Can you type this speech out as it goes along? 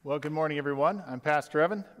Well, good morning, everyone. I'm Pastor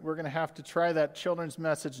Evan. We're going to have to try that children's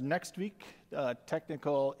message next week.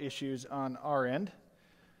 Technical issues on our end.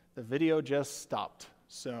 The video just stopped,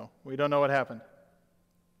 so we don't know what happened.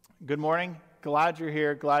 Good morning. Glad you're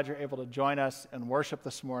here. Glad you're able to join us and worship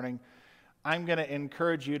this morning. I'm going to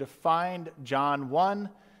encourage you to find John 1,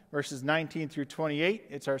 verses 19 through 28.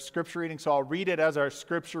 It's our scripture reading, so I'll read it as our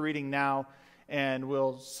scripture reading now, and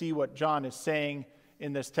we'll see what John is saying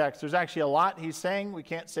in this text. There's actually a lot he's saying. We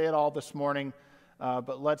can't say it all this morning,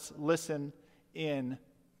 but let's listen in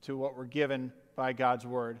to what we're given by God's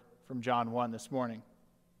word from John 1 this morning.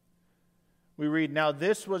 We read, "Now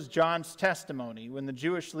this was John's testimony when the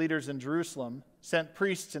Jewish leaders in Jerusalem sent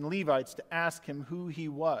priests and Levites to ask him who he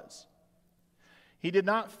was. He did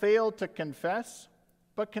not fail to confess,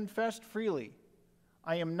 but confessed freely,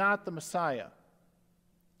 'I am not the Messiah.'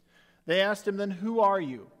 They asked him, 'Then who are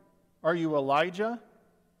you? Are you Elijah?'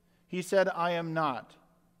 He said, 'I am not.'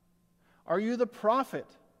 'Are you the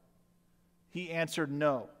prophet?' He answered,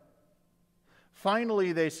 'No.'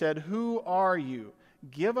 Finally they said, 'Who are you?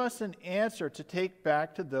 Give us an answer to take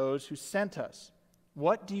back to those who sent us.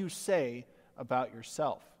 What do you say about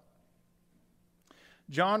yourself?'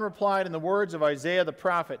 John replied in the words of Isaiah the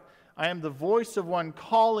prophet, 'I am the voice of one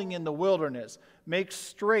calling in the wilderness, make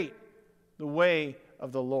straight the way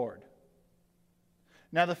of the Lord.'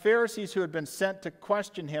 Now the Pharisees who had been sent to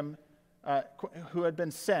question him,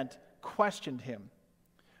 questioned him.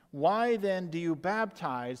 'Why then do you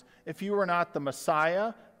baptize if you are not the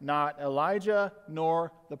Messiah, not Elijah,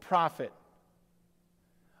 nor the prophet?'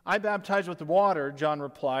 'I baptize with water,' John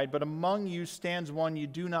replied, 'but among you stands one you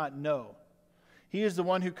do not know. He is the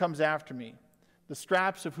one who comes after me, the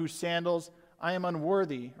straps of whose sandals I am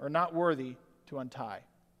unworthy or not worthy to untie.'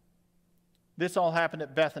 This all happened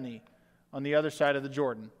at Bethany, on the other side of the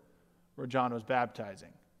Jordan, where John was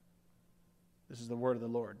baptizing." This is the word of the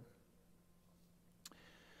Lord.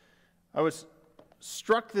 I was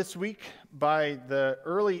struck this week by the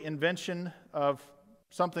early invention of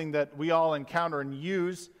something that we all encounter and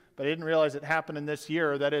use, but I didn't realize it happened in this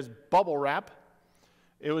year. That is bubble wrap.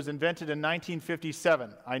 It was invented in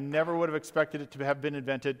 1957. I never would have expected it to have been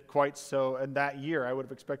invented quite so in that year. I would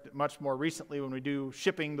have expected it much more recently when we do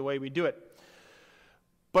shipping the way we do it.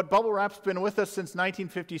 But bubble wrap's been with us since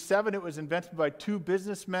 1957. It was invented by two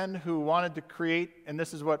businessmen who wanted to create, and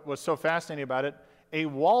this is what was so fascinating about it, a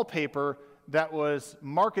wallpaper that was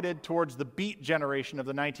marketed towards the beat generation of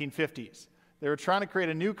the 1950s. They were trying to create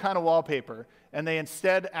a new kind of wallpaper, and they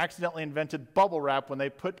instead accidentally invented bubble wrap when they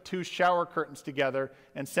put two shower curtains together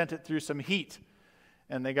and sent it through some heat,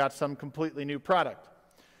 and they got some completely new product.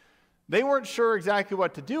 They weren't sure exactly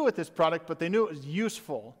what to do with this product, but they knew it was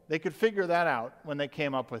useful. They could figure that out when they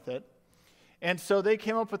came up with it. And so they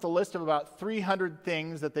came up with a list of about 300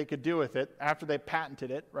 things that they could do with it after they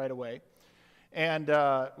patented it right away. And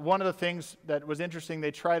one of the things that was interesting,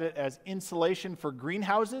 they tried it as insulation for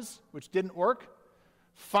greenhouses, which didn't work.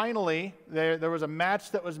 Finally, there was a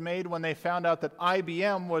match that was made when they found out that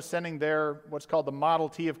IBM was sending their, what's called the Model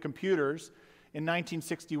T of computers in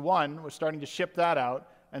 1961, was starting to ship that out.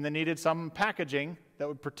 And they needed some packaging that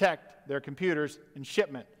would protect their computers in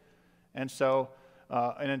shipment. And so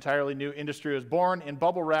an entirely new industry was born in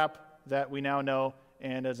bubble wrap that we now know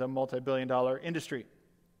and is a multi-billion-dollar industry.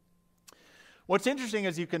 What's interesting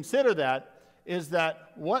as you consider that is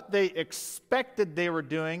that what they expected they were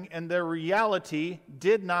doing and their reality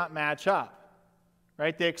did not match up.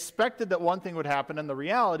 Right? They expected that one thing would happen and the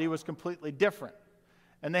reality was completely different.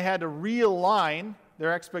 And they had to realign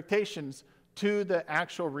their expectations to the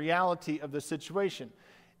actual reality of the situation.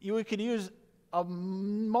 We could use a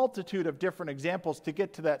multitude of different examples to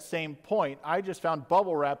get to that same point. I just found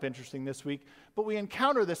bubble wrap interesting this week, but we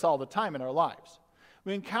encounter this all the time in our lives.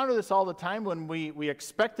 We encounter this all the time when we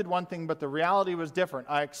expected one thing, but the reality was different.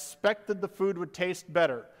 I expected the food would taste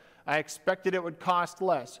better. I expected it would cost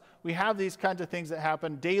less. We have these kinds of things that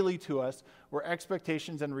happen daily to us where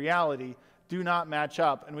expectations and reality do not match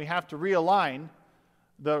up, and we have to realign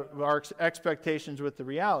our expectations with the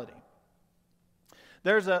reality.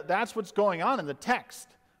 That's what's going on in the text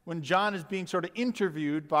when John is being sort of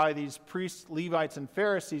interviewed by these priests, Levites, and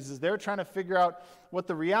Pharisees, as they're trying to figure out what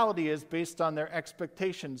the reality is based on their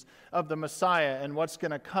expectations of the Messiah and what's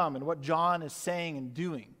going to come and what John is saying and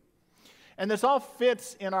doing. And this all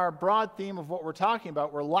fits in our broad theme of what we're talking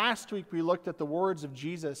about, where last week we looked at the words of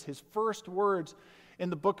Jesus, his first words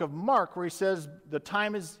in the book of Mark, where he says, "The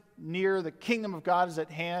time is near, the kingdom of God is at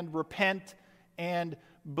hand, repent and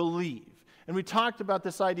believe." And we talked about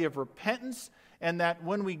this idea of repentance, and that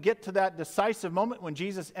when we get to that decisive moment, when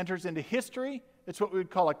Jesus enters into history, it's what we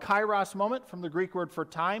would call a kairos moment, from the Greek word for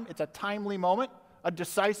time. It's a timely moment a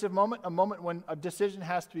decisive moment, a moment when a decision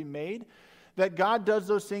has to be made, that God does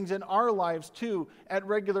those things in our lives too at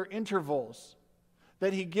regular intervals.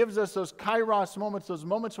 That he gives us those kairos moments, those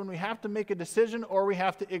moments when we have to make a decision or we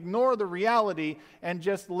have to ignore the reality and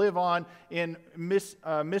just live on in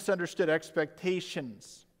misunderstood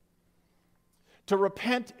expectations. To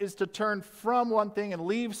repent is to turn from one thing and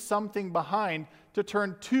leave something behind to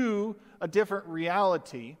turn to a different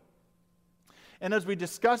reality. And as we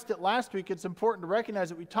discussed it last week, it's important to recognize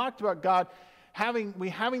that we talked about God having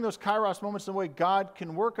those kairos moments in the way God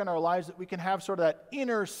can work in our lives, that we can have sort of that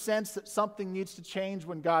inner sense that something needs to change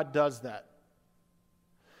when God does that.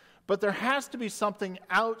 But there has to be something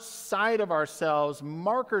outside of ourselves,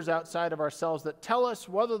 markers outside of ourselves that tell us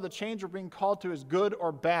whether the change we're being called to is good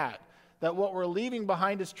or bad. That what we're leaving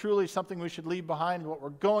behind is truly something we should leave behind, and what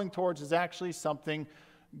we're going towards is actually something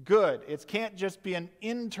good. It can't just be an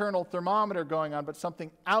internal thermometer going on, but something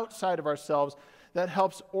outside of ourselves that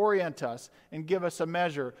helps orient us and give us a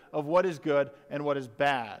measure of what is good and what is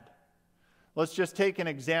bad. Let's just take an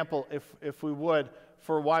example, if we would,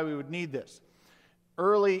 for why we would need this.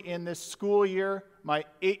 Early in this school year, my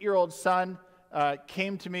 8-year-old son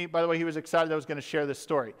came to me. By the way, he was excited I was going to share this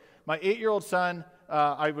story. My 8-year-old son,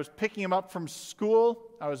 I was picking him up from school.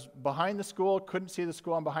 I was behind the school, couldn't see the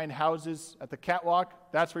school. I'm behind houses at the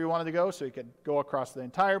catwalk. That's where he wanted to go, so he could go across the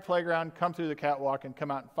entire playground, come through the catwalk, and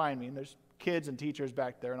come out and find me. And there's kids and teachers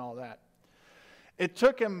back there and all that. It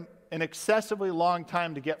took him an excessively long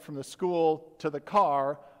time to get from the school to the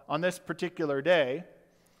car on this particular day.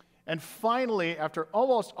 And finally, after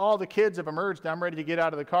almost all the kids have emerged, I'm ready to get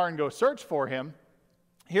out of the car and go search for him.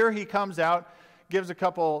 Here he comes out, gives a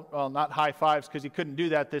couple, well, not high fives because he couldn't do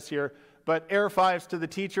that this year, but air fives to the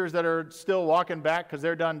teachers that are still walking back because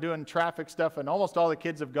they're done doing traffic stuff, and almost all the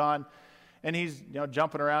kids have gone. And he's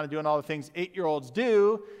jumping around and doing all the things 8-year-olds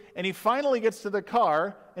do. And he finally gets to the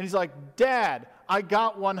car, and he's like, "Dad, I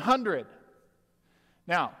got 100.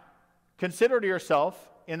 Now, consider to yourself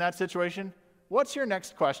in that situation, what's your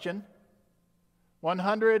next question?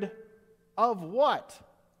 100 of what?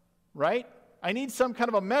 Right? I need some kind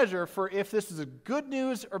of a measure for if this is good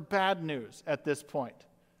news or bad news at this point.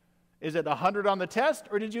 Is it 100 on the test,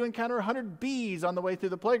 or did you encounter 100 bees on the way through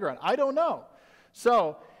the playground? I don't know.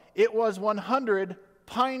 So it was 100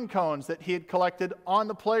 pine cones that he had collected on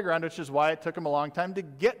the playground, which is why it took him a long time to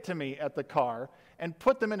get to me at the car and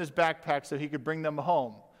put them in his backpack so he could bring them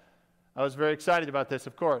home. I was very excited about this,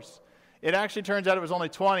 of course. It actually turns out it was only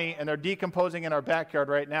 20, and they're decomposing in our backyard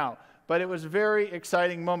right now. But it was a very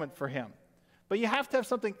exciting moment for him. But you have to have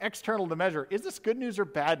something external to measure. Is this good news or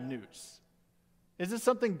bad news? Is this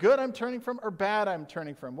something good I'm turning from or bad I'm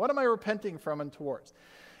turning from? What am I repenting from and towards?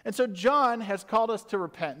 And so John has called us to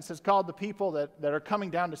repentance, has called the people that are coming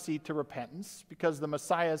down to see to repentance because the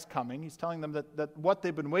Messiah is coming. He's telling them that what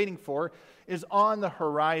they've been waiting for is on the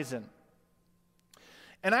horizon.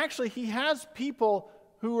 And actually, he has people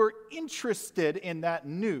who are interested in that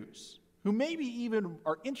news, who maybe even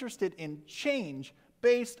are interested in change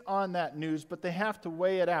based on that news, but they have to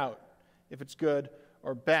weigh it out if it's good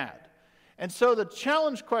or bad. And so the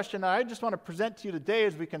challenge question I just want to present to you today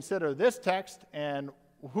as we consider this text and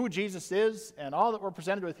who Jesus is and all that we're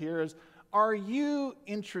presented with here is, are you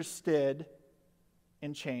interested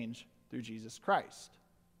in change through Jesus Christ?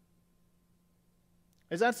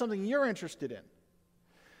 Is that something you're interested in?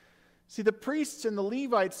 See, the priests and the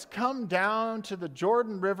Levites come down to the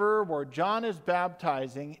Jordan River where John is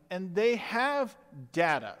baptizing, and they have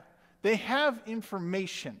data. They have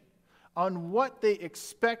information on what they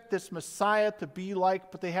expect this Messiah to be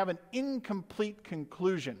like, but they have an incomplete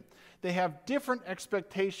conclusion. They have different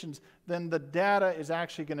expectations than the data is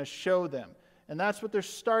actually going to show them. And that's what they're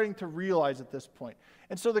starting to realize at this point.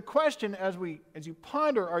 And so the question, as you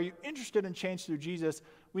ponder, are you interested in change through Jesus?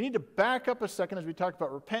 We need to back up a second as we talk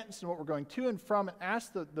about repentance and what we're going to and from, and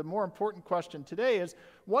ask the more important question today is,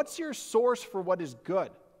 what's your source for what is good?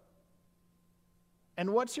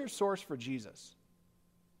 And what's your source for Jesus?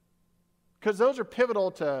 Because those are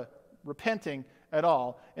pivotal to repenting at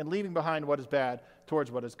all and leaving behind what is bad towards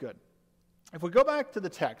what is good. If we go back to the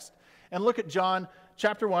text and look at John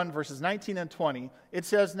chapter 1, verses 19 and 20, it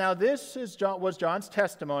says, "Now this was John's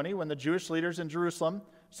testimony when the Jewish leaders in Jerusalem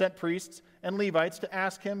sent priests and Levites to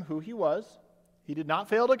ask him who he was. He did not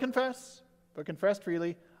fail to confess, but confessed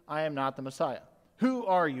freely, 'I am not the Messiah.'" Who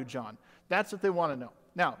are you, John? That's what they want to know.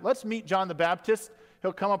 Now, let's meet John the Baptist.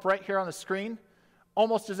 He'll come up right here on the screen,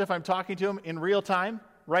 almost as if I'm talking to him in real time,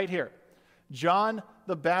 right here. John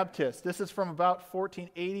the Baptist. This is from about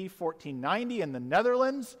 1480, 1490 in the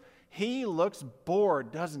Netherlands. He looks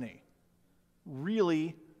bored, doesn't he?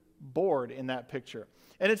 Really bored in that picture.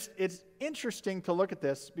 And it's interesting to look at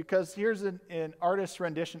this because here's an artist's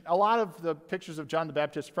rendition. A lot of the pictures of John the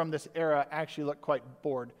Baptist from this era actually look quite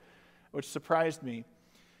bored, which surprised me.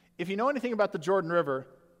 If you know anything about the Jordan River,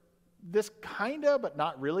 this kind of, but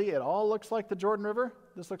not really at all, looks like the Jordan River.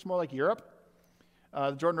 This looks more like Europe.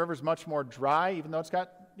 The Jordan River is much more dry, even though it's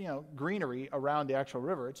got greenery around the actual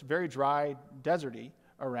river. It's very dry, deserty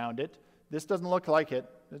around it. This doesn't look like it.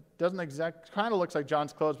 It kind of looks like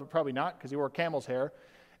John's clothes, but probably not because he wore camel's hair.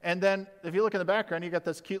 And then if you look in the background, you got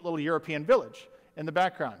this cute little European village in the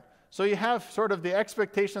background. So you have sort of the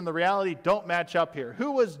expectation and the reality don't match up here.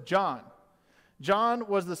 Who was John? John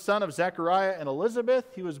was the son of Zechariah and Elizabeth.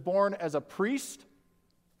 He was born as a priest.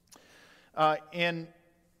 And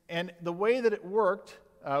the way that it worked,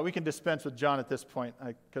 we can dispense with John at this point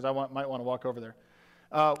because I might want to walk over there.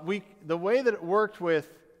 The way that it worked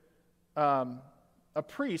with a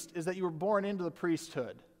priest is that you were born into the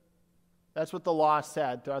priesthood. That's what the law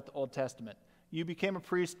said throughout the Old Testament. You became a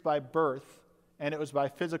priest by birth, and it was by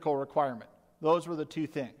physical requirement. Those were the two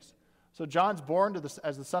things. So John's born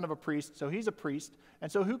as the son of a priest, so he's a priest. And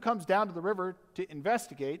so who comes down to the river to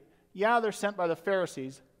investigate? Yeah, they're sent by the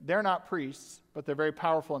Pharisees. They're not priests, but they're very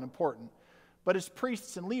powerful and important. But it's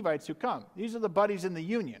priests and Levites who come. These are the buddies in the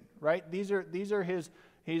union, right? These are his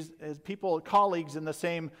people, colleagues in the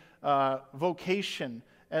same vocation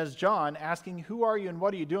as John, asking, who are you and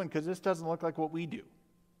what are you doing? Because this doesn't look like what we do.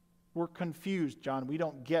 We're confused, John. We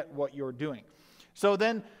don't get what you're doing. So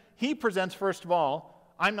then he presents, first of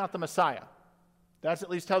all, I'm not the Messiah. That's at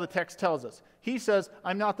least how the text tells us. He says,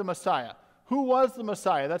 I'm not the Messiah. Who was the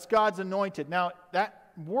Messiah? That's God's anointed. Now,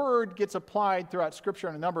 that word gets applied throughout Scripture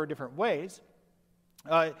in a number of different ways.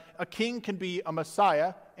 A king can be a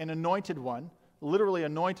Messiah, an anointed one, literally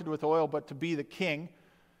anointed with oil, but to be the king.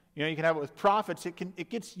 You can have it with prophets. It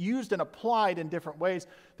gets used and applied in different ways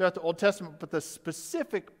throughout the Old Testament, but the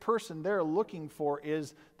specific person they're looking for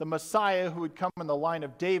is the Messiah who would come in the line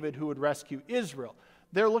of David who would rescue Israel.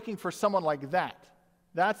 They're looking for someone like that.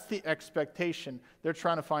 That's the expectation. They're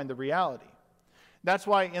trying to find the reality. That's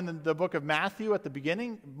why in the book of Matthew at the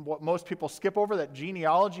beginning, what most people skip over, that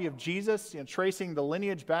genealogy of Jesus, tracing the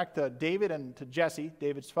lineage back to David and to Jesse,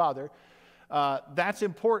 David's father, that's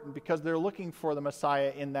important because they're looking for the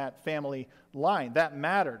Messiah in that family line. That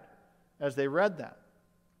mattered as they read that.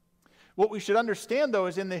 What we should understand, though,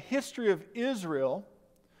 is in the history of Israel,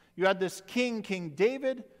 you had this king, King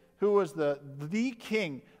David, who was the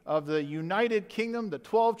king of the united kingdom, the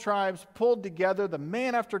 12 tribes pulled together, the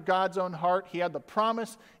man after God's own heart. He had the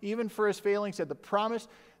promise, even for his failings, he had the promise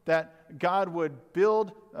that God would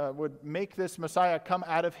would make this Messiah come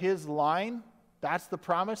out of his line. That's the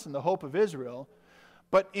promise and the hope of Israel.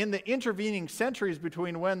 But in the intervening centuries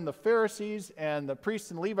between when the Pharisees and the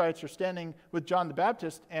priests and Levites are standing with John the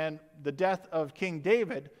Baptist and the death of King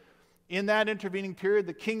David, in that intervening period,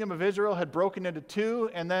 the kingdom of Israel had broken into two,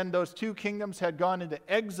 and then those two kingdoms had gone into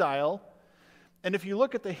exile. And if you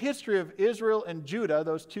look at the history of Israel and Judah,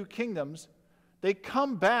 those two kingdoms, they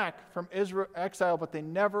come back from exile, but they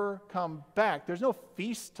never come back. There's no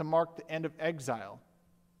feast to mark the end of exile.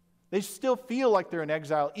 They still feel like they're in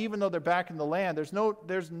exile, even though they're back in the land.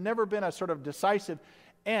 There's never been a sort of decisive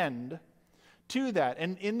end to that.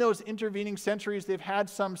 And in those intervening centuries, they've had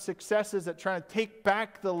some successes at trying to take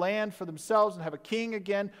back the land for themselves and have a king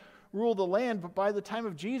again rule the land. But by the time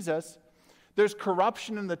of Jesus, there's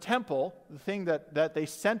corruption in the temple, the thing that they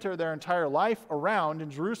center their entire life around in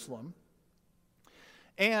Jerusalem.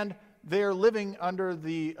 And they're living under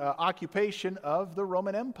the occupation of the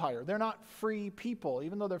Roman Empire. They're not free people.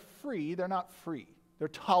 Even though they're free, they're not free. They're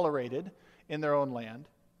tolerated in their own land,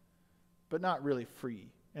 but not really free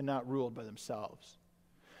and not ruled by themselves.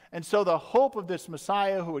 And so the hope of this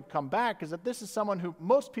Messiah who would come back is that this is someone who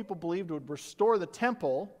most people believed would restore the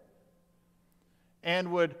temple and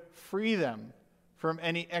would free them from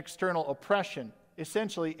any external oppression,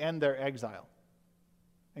 essentially end their exile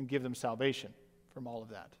and give them salvation from all of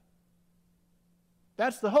that.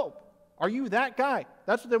 That's the hope. Are you that guy?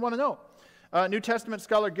 That's what they want to know. New Testament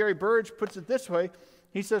scholar Gary Burge puts it this way.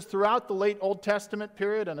 He says, throughout the late Old Testament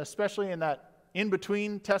period, and especially in that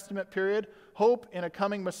in-between Testament period, hope in a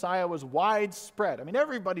coming Messiah was widespread. I mean,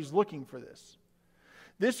 everybody's looking for this.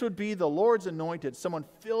 This would be the Lord's anointed, someone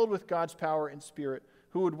filled with God's power and spirit,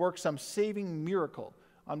 who would work some saving miracle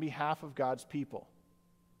on behalf of God's people.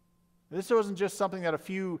 This wasn't just something that a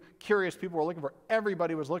few curious people were looking for.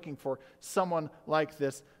 Everybody was looking for someone like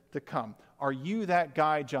this to come. Are you that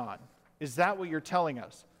guy, John? Is that what you're telling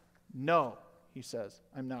us? No, he says,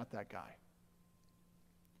 I'm not that guy.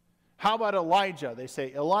 How about Elijah? They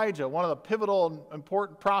say Elijah, one of the pivotal and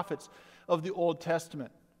important prophets of the Old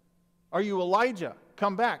Testament. Are you Elijah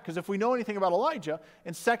come back. Because if we know anything about Elijah,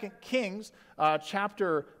 in 2 Kings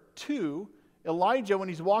chapter 2, Elijah, when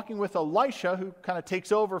he's walking with Elisha, who kind of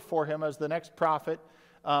takes over for him as the next prophet,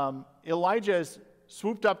 Elijah is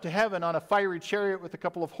swooped up to heaven on a fiery chariot with a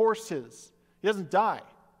couple of horses. He doesn't die.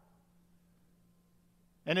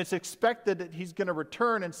 And it's expected that he's going to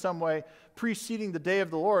return in some way preceding the day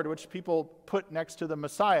of the Lord, which people put next to the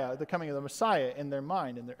Messiah, the coming of the Messiah in their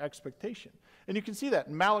mind, in their expectation. And you can see that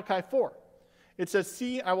in Malachi 4. It says,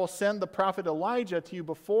 "See, I will send the prophet Elijah to you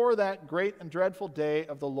before that great and dreadful day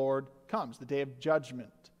of the Lord comes," the day of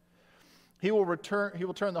judgment. He will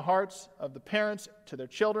turn the hearts of the parents to their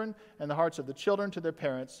children, and the hearts of the children to their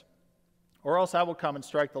parents, or else I will come and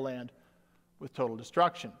strike the land with total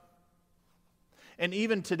destruction. And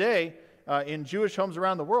even today, in Jewish homes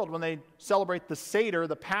around the world, when they celebrate the Seder,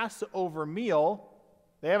 the Passover meal,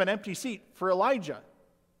 they have an empty seat for Elijah.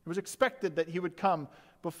 It was expected that he would come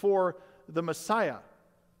before the Messiah.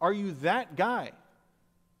 "Are you that guy?"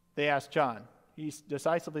 they asked John. He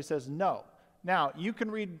decisively says no. Now, you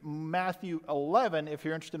can read Matthew 11 if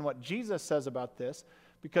you're interested in what Jesus says about this,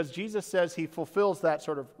 because Jesus says he fulfills that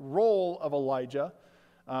sort of role of Elijah.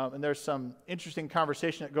 And there's some interesting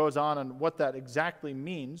conversation that goes on what that exactly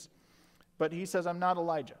means. But he says, "I'm not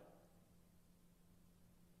Elijah."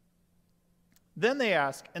 Then they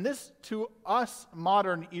ask, and this to us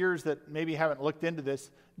modern ears that maybe haven't looked into this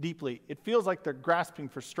deeply, it feels like they're grasping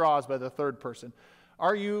for straws by the third person.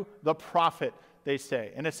 "Are you the prophet?" they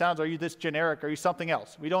say. And it sounds, are you this generic? Are you something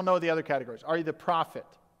else? We don't know the other categories. Are you the prophet?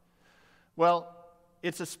 Well,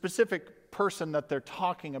 it's a specific person that they're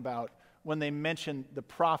talking about when they mention the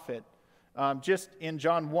prophet. Just in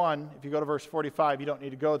John 1, if you go to verse 45, you don't need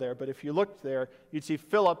to go there, but if you looked there, you'd see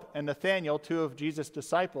Philip and Nathanael, two of Jesus'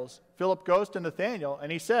 disciples. Philip goes to Nathanael,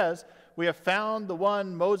 and he says, "We have found the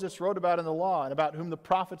one Moses wrote about in the law, and about whom the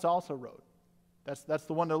prophets also wrote." That's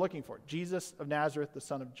the one they're looking for, Jesus of Nazareth, the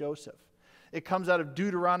son of Joseph. It comes out of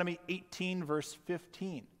Deuteronomy 18, verse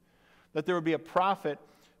 15, that there would be a prophet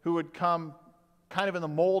who would come kind of in the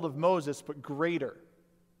mold of Moses, but greater,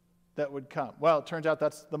 that would come. Well, it turns out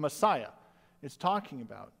that's the Messiah it's talking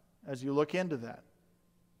about as you look into that.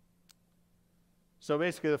 So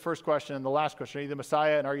basically the first question and the last question, are you the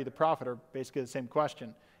Messiah and are you the prophet, are basically the same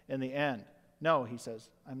question in the end. No, he says,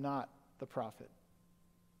 I'm not the prophet.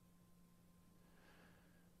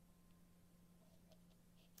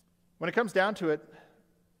 When it comes down to it,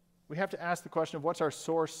 we have to ask the question of what's our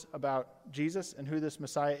source about Jesus and who this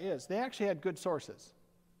Messiah is. They actually had good sources,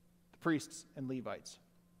 the priests and Levites.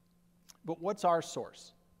 But what's our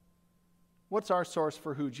source? What's our source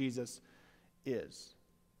for who Jesus is?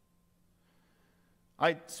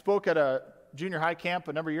 I spoke at a junior high camp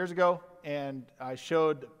a number of years ago, and I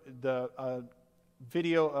showed the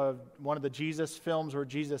video of one of the Jesus films where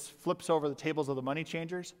Jesus flips over the tables of the money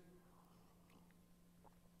changers.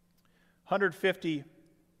 150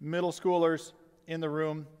 middle schoolers in the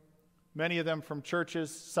room, many of them from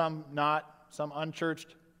churches, some not, some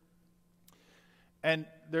unchurched. And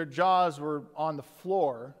their jaws were on the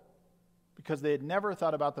floor because they had never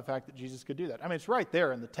thought about the fact that Jesus could do that. I mean, it's right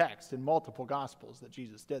there in the text in multiple Gospels that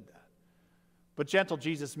Jesus did that. But gentle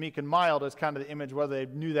Jesus, meek and mild is kind of the image, whether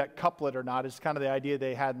they knew that couplet or not, is kind of the idea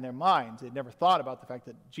they had in their minds. They'd never thought about the fact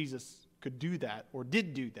that Jesus could do that or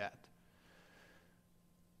did do that.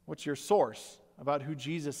 What's your source about who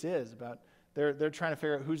Jesus is? They're trying to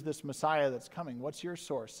figure out who's this Messiah that's coming. What's your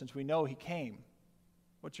source, since we know he came?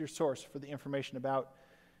 What's your source for the information about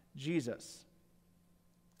Jesus?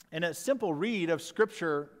 And a simple read of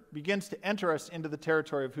Scripture begins to enter us into the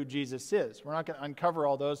territory of who Jesus is. We're not going to uncover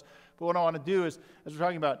all those, but what I want to do is, as we're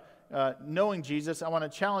talking about knowing Jesus, I want to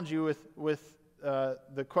challenge you with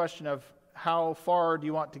the question of how far do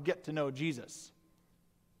you want to get to know Jesus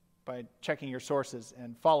by checking your sources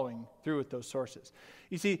and following through with those sources.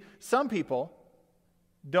 You see, some people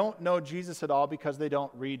don't know Jesus at all because they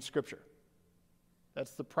don't read Scripture.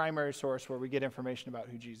 That's the primary source where we get information about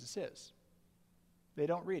who Jesus is. They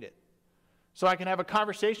don't read it. So I can have a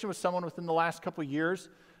conversation with someone within the last couple of years,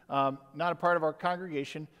 not a part of our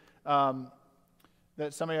congregation,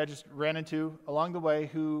 that somebody I just ran into along the way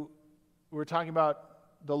who were talking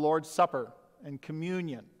about the Lord's Supper and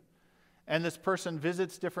communion. And this person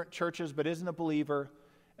visits different churches but isn't a believer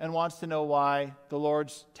and wants to know why the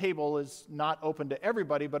Lord's table is not open to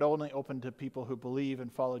everybody but only open to people who believe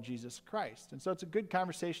and follow Jesus Christ. And so it's a good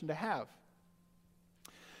conversation to have.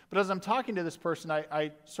 But as I'm talking to this person,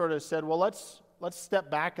 I sort of said, well, let's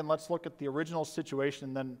step back and let's look at the original situation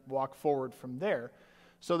and then walk forward from there.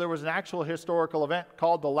 So there was an actual historical event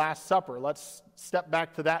called the Last Supper. Let's step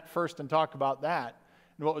back to that first and talk about that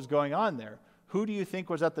and what was going on there. Who do you think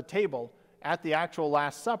was at the table at the actual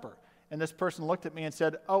Last Supper. And this person looked at me and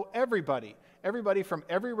said, oh, everybody from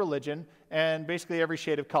every religion and basically every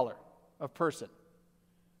shade of color of person.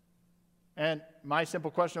 And my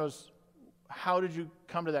simple question was, how did you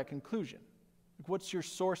come to that conclusion? What's your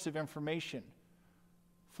source of information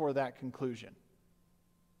for that conclusion?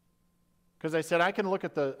 Because I said I can look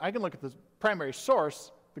at the primary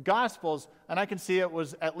source, the Gospels, and I can see it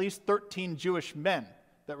was at least 13 Jewish men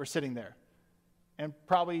that were sitting there, and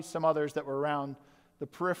probably some others that were around the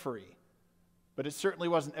periphery. But it certainly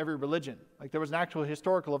wasn't every religion. Like, there was an actual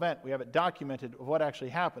historical event. We have it documented of what actually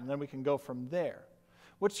happened. Then we can go from there.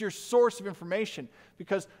 What's your source of information?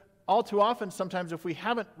 Because all too often, sometimes if we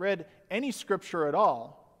haven't read any Scripture at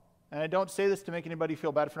all, and I don't say this to make anybody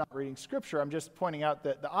feel bad for not reading Scripture, I'm just pointing out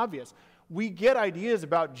the obvious. We get ideas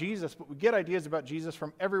about Jesus, but we get ideas about Jesus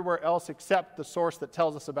from everywhere else except the source that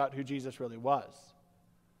tells us about who Jesus really was.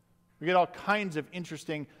 We get all kinds of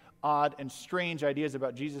interesting, odd, and strange ideas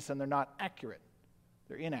about Jesus, and they're not accurate.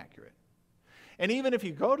 They're inaccurate. And even if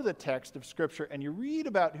you go to the text of Scripture and you read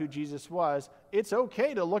about who Jesus was, it's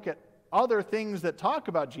okay to look at other things that talk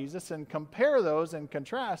about Jesus and compare those and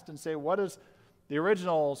contrast and say, what does the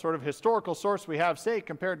original sort of historical source we have say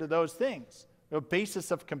compared to those things? A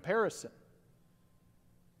basis of comparison.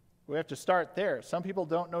 We have to start there. Some people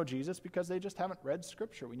don't know Jesus because they just haven't read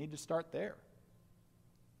Scripture. We need to start there.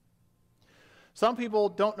 Some people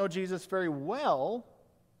don't know Jesus very well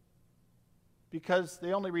because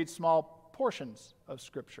they only read small portions of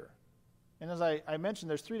Scripture. And as I mentioned,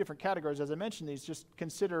 there's 3 different categories. As I mentioned these, just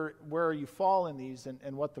consider where you fall in these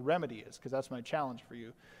and what the remedy is, because that's my challenge for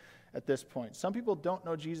you at this point. Some people don't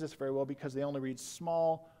know Jesus very well because they only read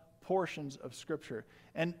small portions of Scripture.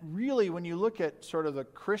 And really, when you look at sort of the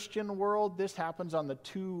Christian world, this happens on the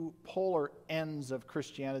 2 polar ends of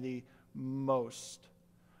Christianity most.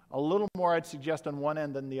 A little more, I'd suggest, on one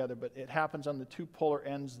end than the other, but it happens on the 2 polar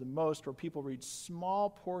ends the most, where people read small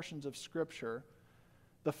portions of Scripture,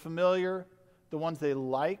 the familiar, the ones they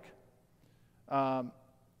like,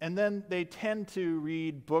 and then they tend to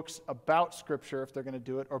read books about Scripture if they're going to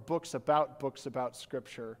do it, or books about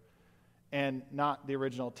Scripture, and not the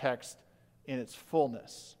original text in its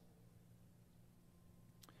fullness.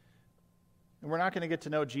 And we're not going to get to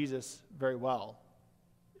know Jesus very well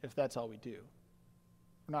if that's all we do.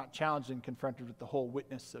 We're not challenged and confronted with the whole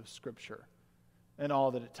witness of Scripture and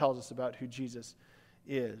all that it tells us about who Jesus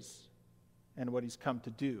is and what he's come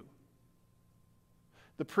to do.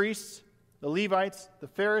 The priests, the Levites, the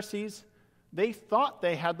Pharisees, they thought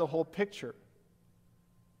they had the whole picture.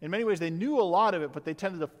 In many ways, they knew a lot of it, but they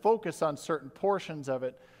tended to focus on certain portions of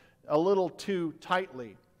it a little too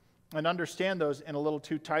tightly and understand those in a little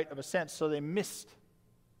too tight of a sense, so they missed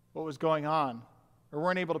what was going on or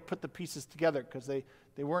weren't able to put the pieces together because they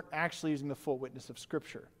weren't actually using the full witness of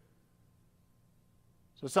Scripture.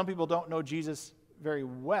 So some people don't know Jesus very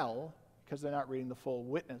well because they're not reading the full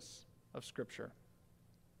witness of Scripture.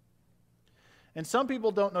 And some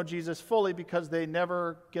people don't know Jesus fully because they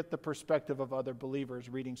never get the perspective of other believers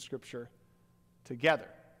reading Scripture together.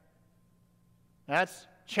 That's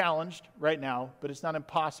challenged right now, but it's not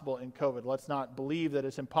impossible in COVID. Let's not believe that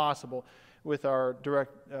it's impossible with our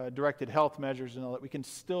directed health measures and all that. We can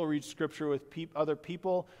still read Scripture with other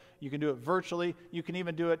people. You can do it virtually. You can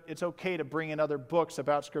even do it. It's okay to bring in other books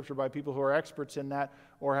about Scripture by people who are experts in that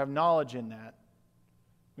or have knowledge in that.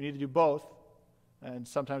 We need to do both. And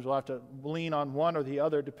sometimes we'll have to lean on one or the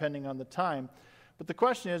other depending on the time. But the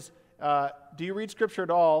question is, do you read Scripture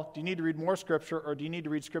at all? Do you need to read more Scripture, or do you need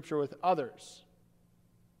to read Scripture with others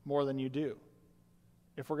more than you do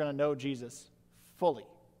if we're going to know Jesus fully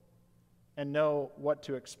and know what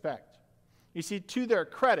to expect? You see, to their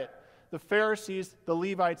credit, the Pharisees, the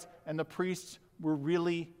Levites, and the priests were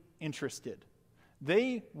really interested.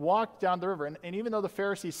 They walked down the river, and even though the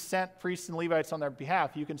Pharisees sent priests and Levites on their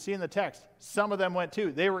behalf, you can see in the text, some of them went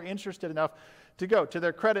too. They were interested enough to go. To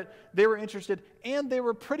their credit, they were interested, and they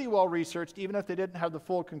were pretty well researched, even if they didn't have the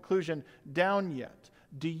full conclusion down yet.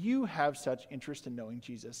 Do you have such interest in knowing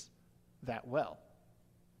Jesus that well?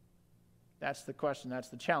 That's the question, that's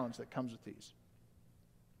the challenge that comes with these.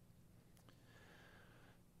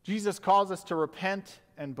 Jesus calls us to repent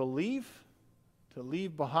and believe, to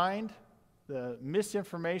leave behind the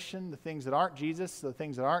misinformation, the things that aren't Jesus, the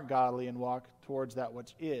things that aren't godly, and walk towards that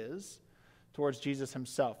which is, towards Jesus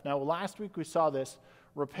himself. Now, last week we saw this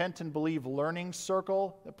repent and believe learning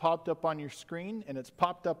circle that popped up on your screen, and it's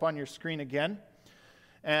popped up on your screen again.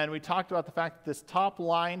 And we talked about the fact that this top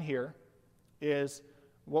line here is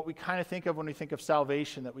what we kind of think of when we think of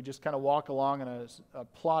salvation, that we just kind of walk along in a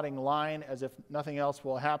plodding line as if nothing else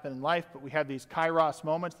will happen in life, but we have these kairos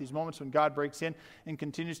moments, these moments when God breaks in and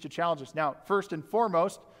continues to challenge us. Now, first and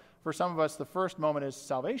foremost, for some of us, the first moment is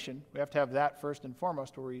salvation. We have to have that first and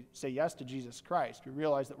foremost, where we say yes to Jesus Christ. We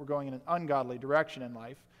realize that we're going in an ungodly direction in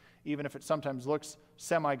life, even if it sometimes looks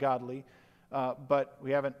semi-godly, but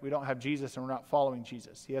we don't have Jesus and we're not following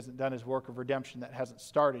Jesus. He hasn't done his work of redemption. That hasn't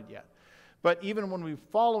started yet. But even when we're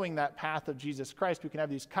following that path of Jesus Christ, we can have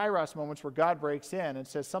these kairos moments where God breaks in and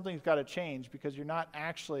says, something's got to change because you're not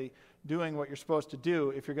actually doing what you're supposed to do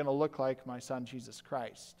if you're going to look like my son, Jesus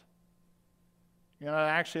Christ. You're not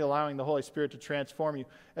actually allowing the Holy Spirit to transform you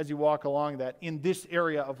as you walk along that in this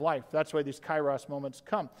area of life. That's why these kairos moments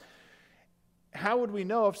come. How would we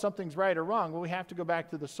know if something's right or wrong? Well, we have to go back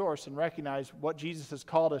to the source and recognize what Jesus has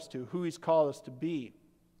called us to, who he's called us to be.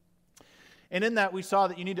 And in that, we saw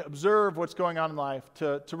that you need to observe what's going on in life,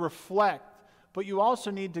 to reflect, but you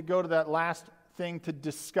also need to go to that last thing, to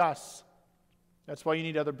discuss. That's why you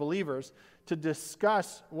need other believers, to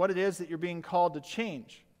discuss what it is that you're being called to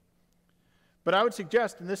change. But I would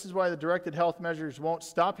suggest, and this is why the directed health measures won't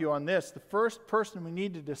stop you on this, the first person we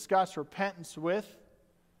need to discuss repentance with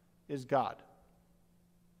is God.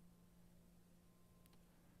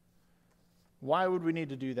 Why would we need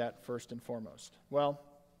to do that first and foremost? Well,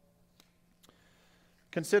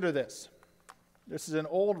 consider this. This is an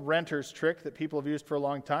old renter's trick that people have used for a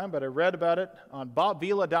long time, but I read about it on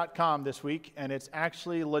bobvila.com this week, and it's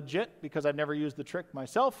actually legit because I've never used the trick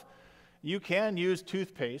myself. You can use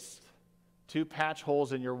toothpaste to patch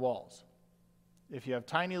holes in your walls. If you have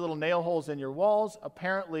tiny little nail holes in your walls,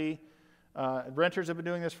 apparently renters have been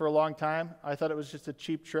doing this for a long time. I thought it was just a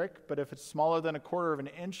cheap trick, but if it's smaller than 1/4 of an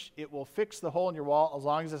inch, it will fix the hole in your wall. As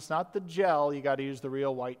long as it's not the gel, you got to use the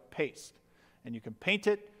real white paste. And you can paint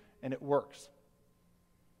it, and it works.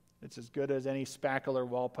 It's as good as any spackle or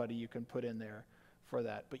wall putty you can put in there for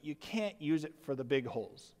that. But you can't use it for the big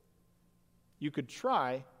holes. You could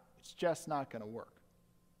try, it's just not going to work.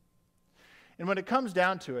 And when it comes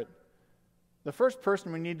down to it, the first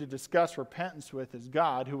person we need to discuss repentance with is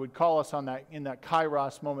God, who would call us on that in that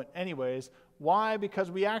kairos moment anyways. Why?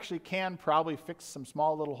 Because we actually can probably fix some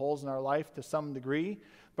small little holes in our life to some degree,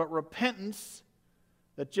 but repentance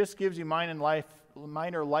that just gives you minor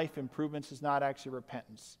life improvements is not actually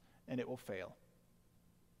repentance, and it will fail.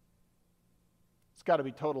 It's got to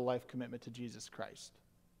be total life commitment to Jesus Christ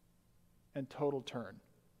and total turn.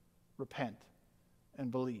 Repent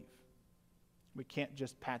and believe. We can't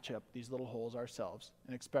just patch up these little holes ourselves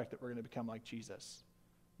and expect that we're going to become like Jesus.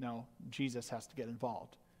 No, Jesus has to get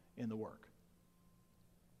involved in the work.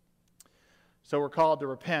 So we're called to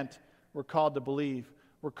repent. We're called to believe.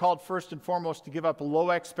 We're called first and foremost to give up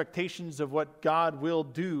low expectations of what God will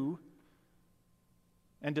do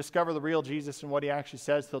and discover the real Jesus and what he actually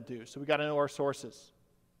says he'll do. So we got to know our sources.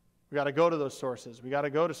 We got to go to those sources. We got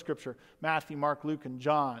to go to Scripture, Matthew, Mark, Luke, and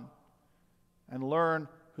John, and learn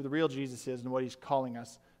who the real Jesus is and what he's calling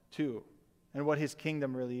us to and what his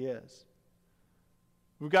kingdom really is.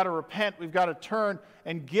 We've got to repent. We've got to turn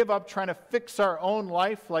and give up trying to fix our own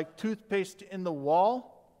life like toothpaste in the wall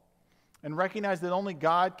and recognize that only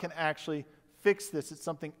God can actually fix this. It's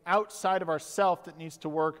something outside of ourselves that needs to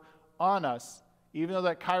work on us, even though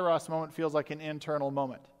that kairos moment feels like an internal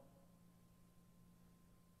moment.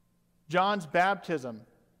 John's baptism,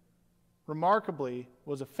 remarkably,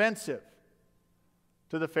 was offensive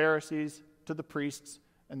to the Pharisees, to the priests,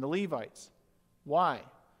 and the Levites. Why?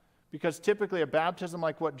 Because typically a baptism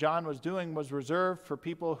like what John was doing was reserved for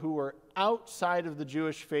people who were outside of the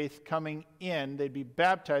Jewish faith coming in. They'd be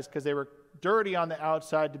baptized because they were dirty on the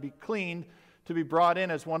outside to be cleaned, to be brought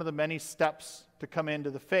in as one of the many steps to come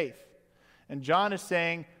into the faith. And John is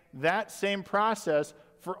saying that same process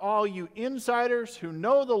for all you insiders who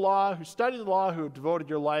know the law, who study the law, who have devoted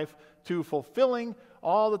your life to fulfilling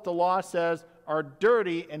all that the law says, are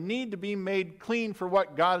dirty and need to be made clean for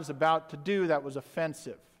what God is about to do. That was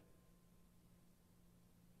offensive.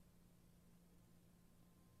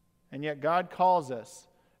 And yet God calls us,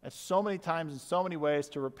 as so many times in so many ways,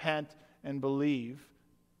 to repent and believe.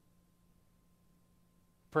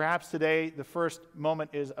 Perhaps today the first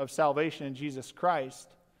moment is of salvation in Jesus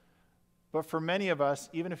Christ. But for many of us,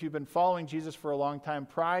 even if you've been following Jesus for a long time,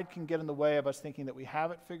 pride can get in the way of us thinking that we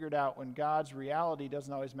have it figured out when God's reality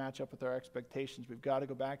doesn't always match up with our expectations. We've got to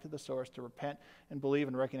go back to the source to repent and believe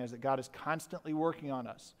and recognize that God is constantly working on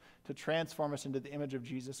us to transform us into the image of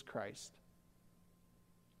Jesus Christ.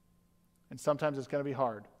 And sometimes it's going to be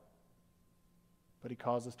hard, but he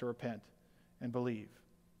calls us to repent and believe.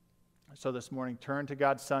 So this morning, turn to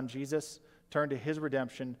God's Son, Jesus, turn to his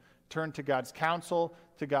redemption, Turn to God's counsel,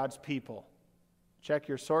 to God's people. Check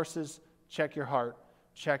your sources, check your heart,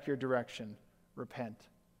 check your direction. Repent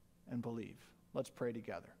and believe. Let's pray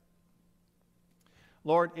together.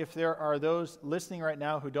 Lord, if there are those listening right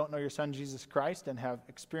now who don't know your Son, Jesus Christ, and have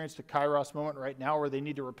experienced a Kairos moment right now where they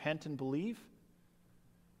need to repent and believe,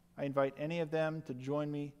 I invite any of them to join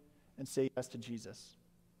me and say yes to Jesus.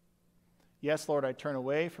 Yes, Lord, I turn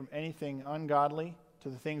away from anything ungodly to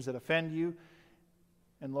the things that offend you.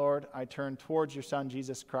 And Lord, I turn towards your Son,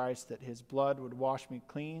 Jesus Christ, that his blood would wash me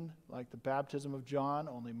clean like the baptism of John,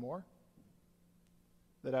 only more.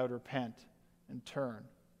 That I would repent and turn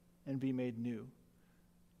and be made new.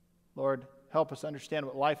 Lord, help us understand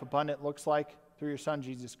what life abundant looks like through your Son,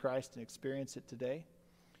 Jesus Christ, and experience it today.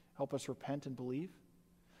 Help us repent and believe.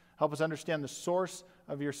 Help us understand the source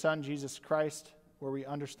of your Son, Jesus Christ, where we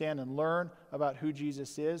understand and learn about who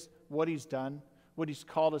Jesus is, what he's done, what he's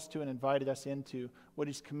called us to and invited us into, what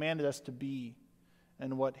he's commanded us to be,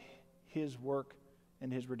 and what his work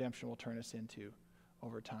and his redemption will turn us into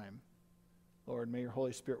over time. Lord, may your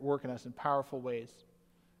Holy Spirit work in us in powerful ways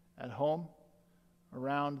at home,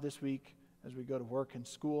 around this week, as we go to work and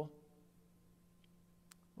school.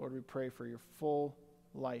 Lord, we pray for your full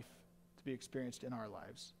life to be experienced in our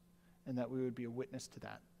lives, and that we would be a witness to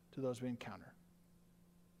that, to those we encounter.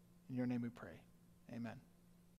 In your name we pray. Amen.